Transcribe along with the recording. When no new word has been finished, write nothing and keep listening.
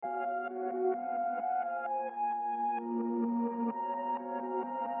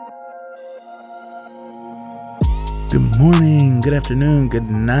Good morning, good afternoon, good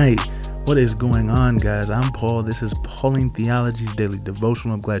night. What is going on, guys? I'm Paul. This is Pauline Theology's Daily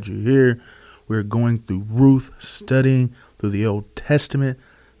Devotional. I'm glad you're here. We're going through Ruth, studying through the Old Testament,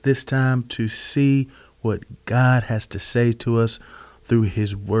 this time to see what God has to say to us through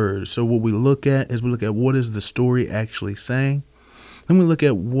his word. So what we look at is what is the story actually saying. Then we look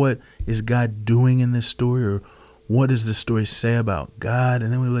at what is God doing in this story, or what does the story say about God?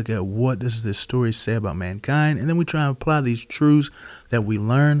 And then we look at what does this story say about mankind? And then we try and apply these truths that we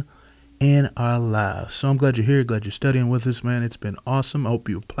learn in our lives. So I'm glad you're here. Glad you're studying with us, man. It's been awesome. I hope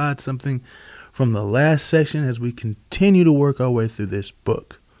you applied something from the last section as we continue to work our way through this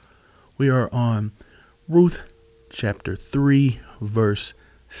book. We are on Ruth chapter 3, verse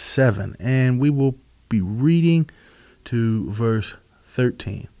 7. And we will be reading to verse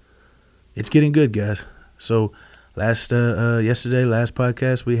 13. It's getting good, guys. So last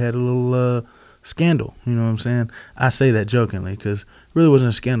podcast, we had a little scandal. You know what I'm saying? I say that jokingly because it really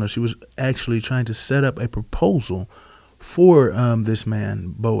wasn't a scandal. She was actually trying to set up a proposal for this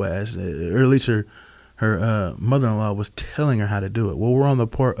man, Boaz, or at least her mother-in-law was telling her how to do it. Well, we're on the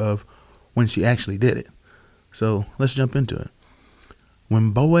part of when she actually did it. So let's jump into it.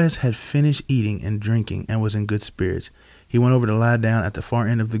 When Boaz had finished eating and drinking and was in good spirits, he went over to lie down at the far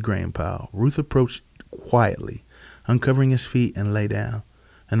end of the grain pile. Ruth approached quietly, uncovering his feet, and lay down.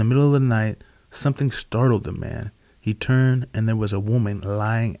 In the middle of the night, something startled the man. He turned, and there was a woman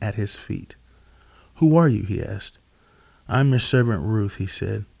lying at his feet. "Who are you?" he asked. "I'm your servant Ruth," she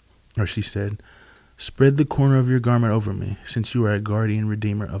said. "Spread the corner of your garment over me, since you are a guardian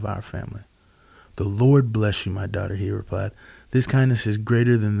redeemer of our family." "The Lord bless you, my daughter," he replied. "This kindness is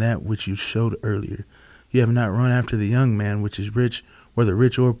greater than that which you showed earlier. You have not run after the young man, which is rich, whether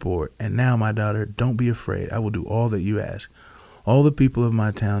rich or poor. And now, my daughter, don't be afraid. I will do all that you ask. All the people of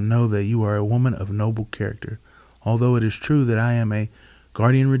my town know that you are a woman of noble character. Although it is true that I am a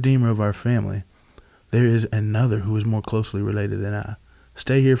guardian redeemer of our family, there is another who is more closely related than I.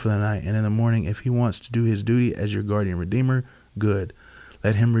 Stay here for the night, and in the morning, if he wants to do his duty as your guardian redeemer, good.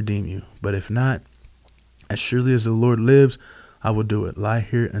 Let him redeem you. But if not, as surely as the Lord lives, I will do it. Lie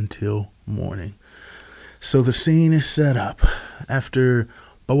here until morning." So the scene is set up. After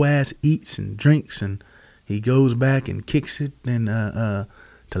Boaz eats and drinks and he goes back and kicks it and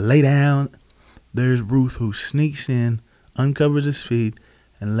to lay down, there's Ruth who sneaks in, uncovers his feet,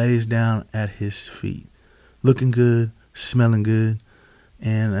 and lays down at his feet. Looking good, smelling good.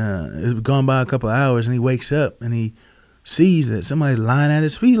 And it's gone by a couple of hours, and he wakes up and he sees that somebody's lying at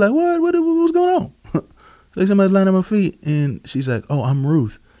his feet. Like, what's going on? Like, somebody's lying at my feet. And she's like, "Oh, I'm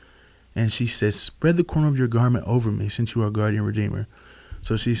Ruth." And she says, "Spread the corner of your garment over me, since you are a guardian redeemer."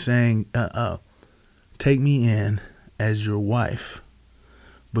 So she's saying, take me in as your wife,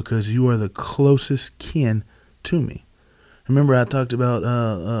 because you are the closest kin to me. Remember, I talked about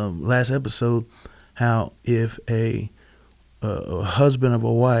last episode how if a husband of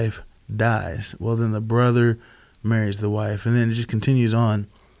a wife dies, well, then the brother marries the wife, and then it just continues on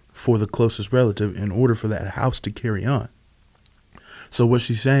for the closest relative in order for that house to carry on. So what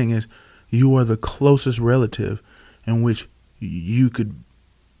she's saying is, you are the closest relative in which you could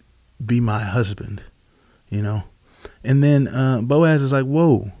be my husband, you know? And then Boaz is like,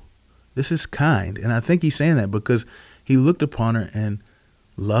 whoa, this is kind. And I think he's saying that because he looked upon her and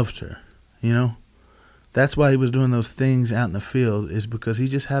loved her, you know? That's why he was doing those things out in the field, is because he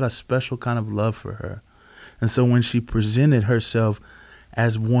just had a special kind of love for her. And so when she presented herself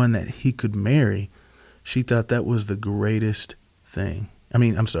as one that he could marry, she thought that was the greatest thing.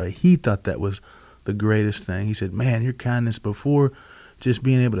 He thought that was the greatest thing. He said, "Man, your kindness before, just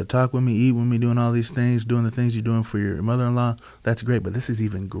being able to talk with me, eat with me, doing all these things, doing the things you're doing for your mother-in-law, that's great, but this is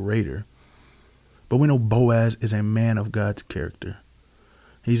even greater." But we know Boaz is a man of God's character.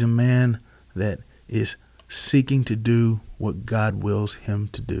 He's a man that is seeking to do what God wills him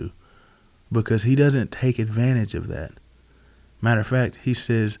to do, because he doesn't take advantage of that. Matter of fact, he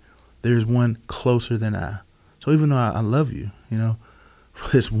says, "There's one closer than I." So even though I love you, you know,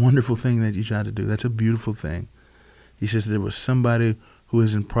 for this wonderful thing that you tried to do, that's a beautiful thing. He says there was somebody who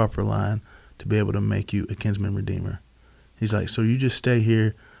is in proper line to be able to make you a kinsman redeemer. He's like, so you just stay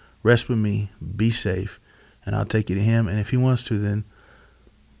here, rest with me, be safe, and I'll take you to him. And if he wants to, then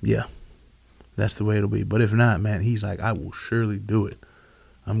yeah, that's the way it'll be. But if not, man, he's like, I will surely do it.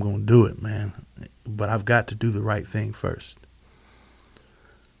 I'm going to do it, man. But I've got to do the right thing first.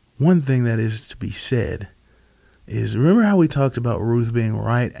 One thing that is to be said is, remember how we talked about Ruth being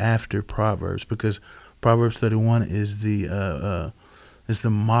right after Proverbs, because Proverbs 31 is the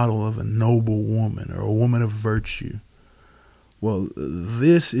model of a noble woman or a woman of virtue. Well,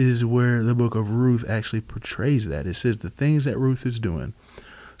 this is where the book of Ruth actually portrays that. It says the things that Ruth is doing.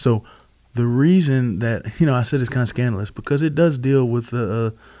 So the reason that, I said it's kind of scandalous because it does deal with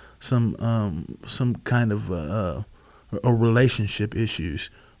some kind of a relationship issues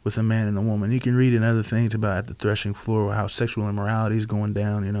with a man and a woman. You can read in other things about at the threshing floor how sexual immorality is going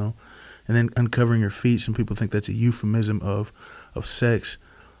down, and then uncovering your feet. Some people think that's a euphemism of sex,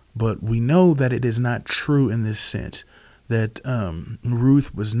 but we know that it is not true in this sense, that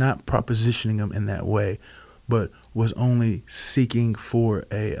Ruth was not propositioning him in that way, but was only seeking for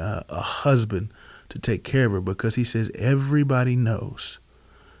a husband to take care of her, because he says everybody knows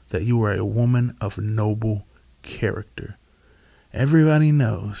that you are a woman of noble character. Everybody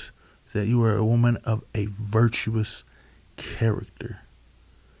knows that you are a woman of a virtuous character.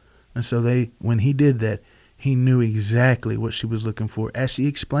 And so when he did that, he knew exactly what she was looking for as she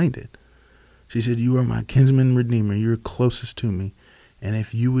explained it. She said, "You are my kinsman redeemer. You're closest to me. And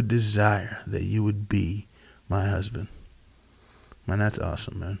if you would desire that you would be my husband." Man, that's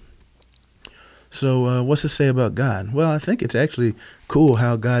awesome, man. So what's to say about God? Well, I think it's actually cool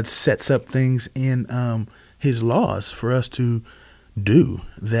how God sets up things in his laws for us to do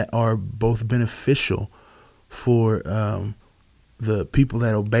that are both beneficial for the people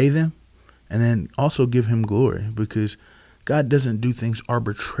that obey them, and then also give him glory, because God doesn't do things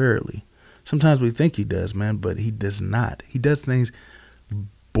arbitrarily. Sometimes we think he does, man, but he does not. He does things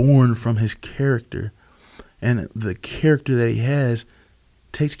born from his character, and the character that he has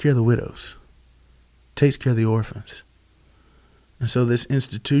takes care of the widows, takes care of the orphans. And so this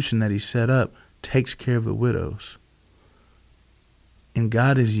institution that he set up takes care of the widows. And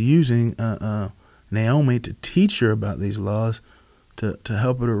God is using Naomi to teach her about these laws, to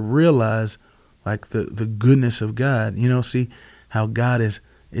help her to realize like the goodness of God. See how God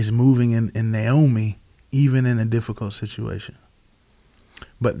is moving in Naomi, even in a difficult situation.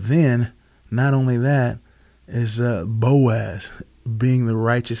 But then, not only that, is Boaz, being the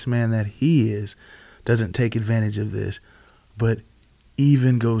righteous man that he is, doesn't take advantage of this, but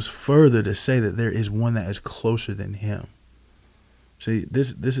even goes further to say that there is one that is closer than him. See,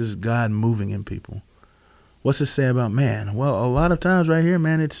 this is God moving in people. What's to say about man? Well, a lot of times right here,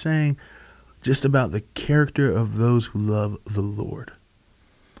 man, it's saying just about the character of those who love the Lord.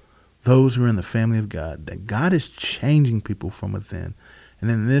 Those who are in the family of God. That God is changing people from within. And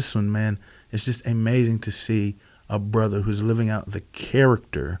in this one, man, it's just amazing to see a brother who's living out the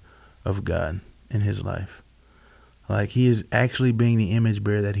character of God in his life. Like he is actually being the image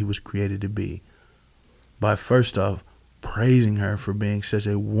bearer that he was created to be. By first off, praising her for being such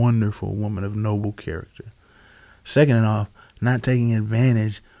a wonderful woman of noble character. Second off, not taking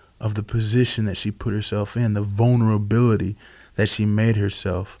advantage of the position that she put herself in, the vulnerability that she made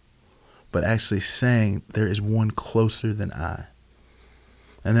herself, but actually saying there is one closer than I.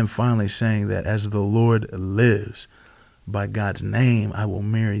 And then finally saying that as the Lord lives, by God's name, I will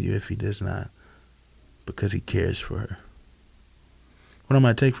marry you if he does not, because he cares for her. What am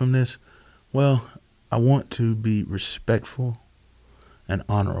I to take from this? Well, I want to be respectful and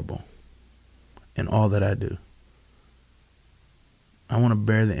honorable in all that I do. I want to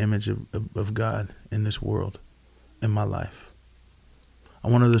bear the image of God in this world, in my life. I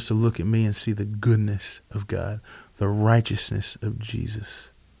want others to look at me and see the goodness of God, the righteousness of Jesus,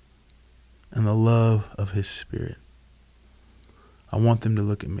 and the love of his Spirit. I want them to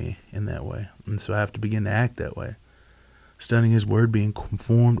look at me in that way. And so I have to begin to act that way. Studying his word, being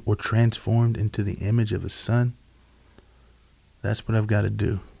conformed or transformed into the image of his son. That's what I've got to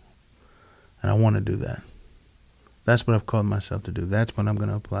do. And I want to do that. That's what I've called myself to do. That's what I'm going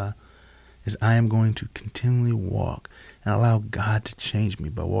to apply. Is I am going to continually walk and allow God to change me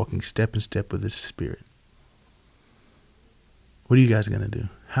by walking step in step with his Spirit. What are you guys going to do?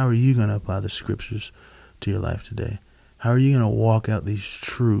 How are you going to apply the scriptures to your life today? How are you going to walk out these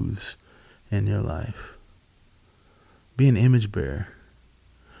truths in your life? Be an image bearer.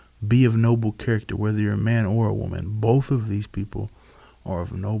 Be of noble character, whether you're a man or a woman. Both of these people are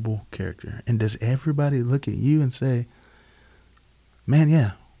of noble character. And does everybody look at you and say, man,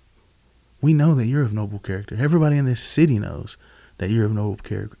 yeah, we know that you're of noble character. Everybody in this city knows that you're of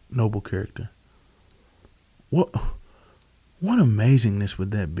noble character. What amazingness would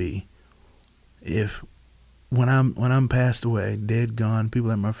that be if when I'm passed away, dead, gone,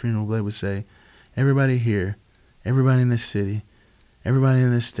 people at my funeral, they would say, everybody here, everybody in this city, everybody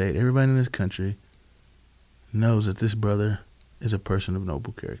in this state, everybody in this country knows that this brother is a person of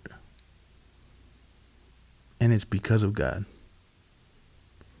noble character. And it's because of God.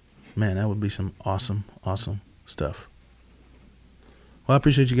 Man, that would be some awesome, awesome stuff. Well, I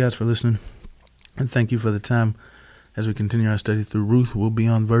appreciate you guys for listening. And thank you for the time as we continue our study through Ruth, we'll be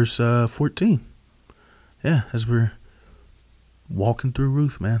on verse 14. Yeah, as we're walking through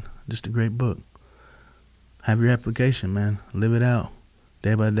Ruth, man. Just a great book. Have your application, man. Live it out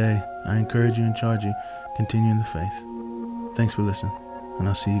day by day. I encourage you and charge you. Continue in the faith. Thanks for listening, and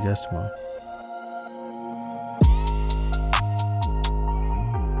I'll see you guys tomorrow.